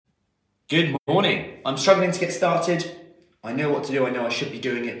Good morning. I'm struggling to get started. I know what to do, I know I should be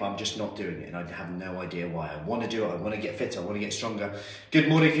doing it, but I'm just not doing it and I have no idea why. I want to do it, I want to get fitter, I want to get stronger. Good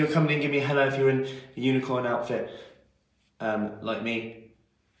morning if you're coming in, give me a hello if you're in a unicorn outfit like me.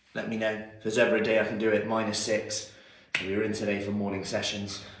 Let me know. If there's ever a day I can do it, -6. We're in today for morning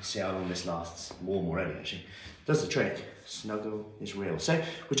sessions. See how long this lasts. Warm already actually. Does the trick. Snuggle is real. So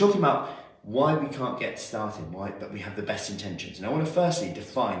we're talking about why we can't get started, but we have the best intentions. And I want to firstly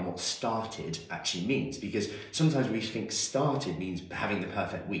define what started actually means, because sometimes we think started means having the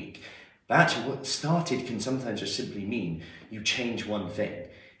perfect week. But actually what started can sometimes just simply mean you change one thing.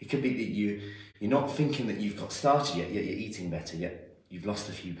 It could be that you're not thinking that you've got started yet you're eating better, yet you've lost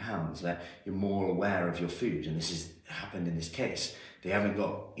a few pounds, that you're more aware of your food. And this has happened in this case. They haven't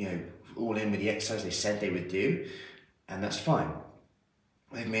got, all in with the exercise they said they would do, and that's fine.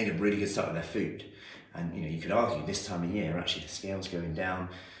 They've made a really good start with their food. And you could argue this time of year, actually the scale's going down,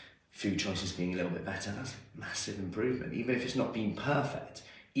 food choices being a little bit better, that's a massive improvement, even if it's not been perfect.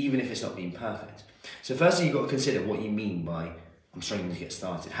 So firstly, you've got to consider what you mean by, I'm struggling to get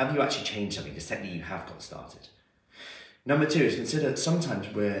started. Have you actually changed something? Because technically you have got started. Number two is consider that sometimes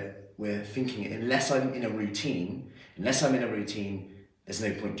we're thinking, unless I'm in a routine, there's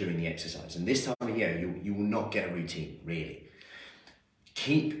no point doing the exercise. And this time of year, you will not get a routine, really.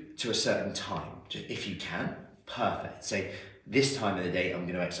 Keep to a certain time, if you can, perfect. Say, this time of the day, I'm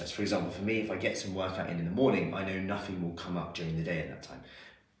going to exercise. For example, for me, if I get some workout in the morning, I know nothing will come up during the day at that time.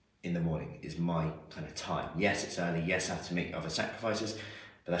 In the morning is my kind of time. Yes, it's early. Yes, I have to make other sacrifices,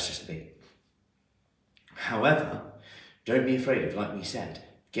 but that's just a bit. However, don't be afraid of, like we said,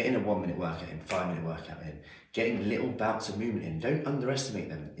 getting a 1-minute workout in, 5-minute workout in, getting little bouts of movement in. Don't underestimate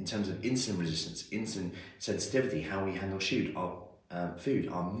them in terms of insulin resistance, insulin sensitivity, how we handle food,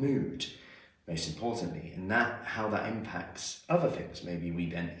 our mood, most importantly, and how that impacts other things. Maybe we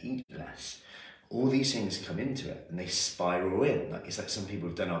then eat less. All these things come into it and they spiral in. It's like some people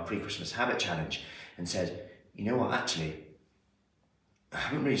have done our pre-Christmas habit challenge and said, you know what, actually, I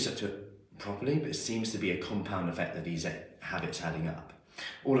haven't really stuck to it properly, but it seems to be a compound effect of these habits adding up.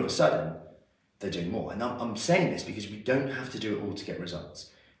 All of a sudden, they're doing more. And I'm saying this because we don't have to do it all to get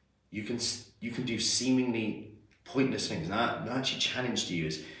results. You can do seemingly pointless things. And I actually challenge to you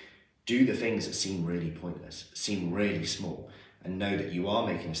is do the things that seem really pointless, seem really small, and know that you are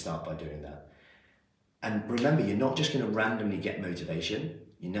making a start by doing that. And remember, you're not just going to randomly get motivation.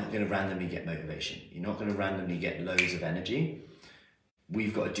 You're not going to randomly get loads of energy.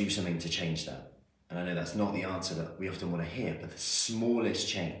 We've got to do something to change that. And I know that's not the answer that we often want to hear, but the smallest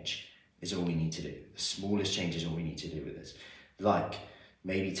change is all we need to do. The smallest change is all we need to do with this. Like,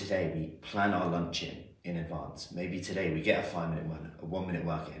 maybe today we plan our lunch in advance. Maybe today we get a 1-minute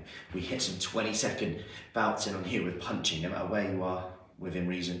workout in. We hit some 20-second bouts in on here with punching, no matter where you are within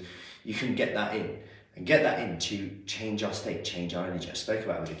reason. You can get that in. And get that in to change our state, change our energy. I spoke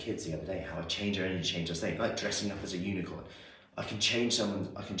about it with the kids the other day, how I change our energy, change our state. Like dressing up as a unicorn. I can change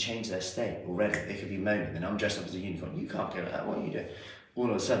their state already. They could be moaning, then I'm dressed up as a unicorn. You can't go like that, what are you doing? All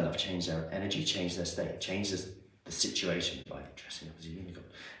of a sudden I've changed their energy, changed their state, changed the situation by dressing up as a unicorn.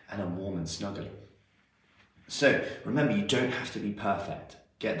 And I'm warm and snuggly. So remember, you don't have to be perfect.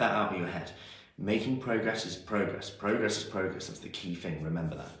 Get that out of your head. Making progress is progress. Progress is progress. That's the key thing.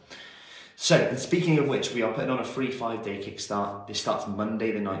 Remember that. So, and speaking of which, we are putting on a free 5-day kickstart. This starts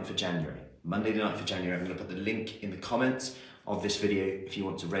Monday the 9th of January. I'm going to put the link in the comments of this video if you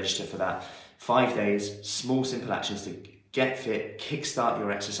want to register for that. 5 days, small, simple actions to get fit, kickstart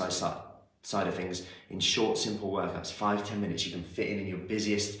your exercise side of things in short, simple workouts. 5-10 minutes you can fit in your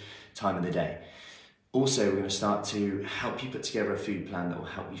busiest time of the day. Also, we're going to start to help you put together a food plan that will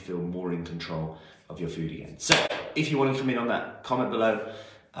help you feel more in control of your food again. So, if you want to come in on that, comment below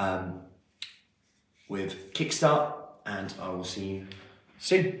with Kickstart, and I will see you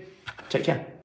soon. Take care.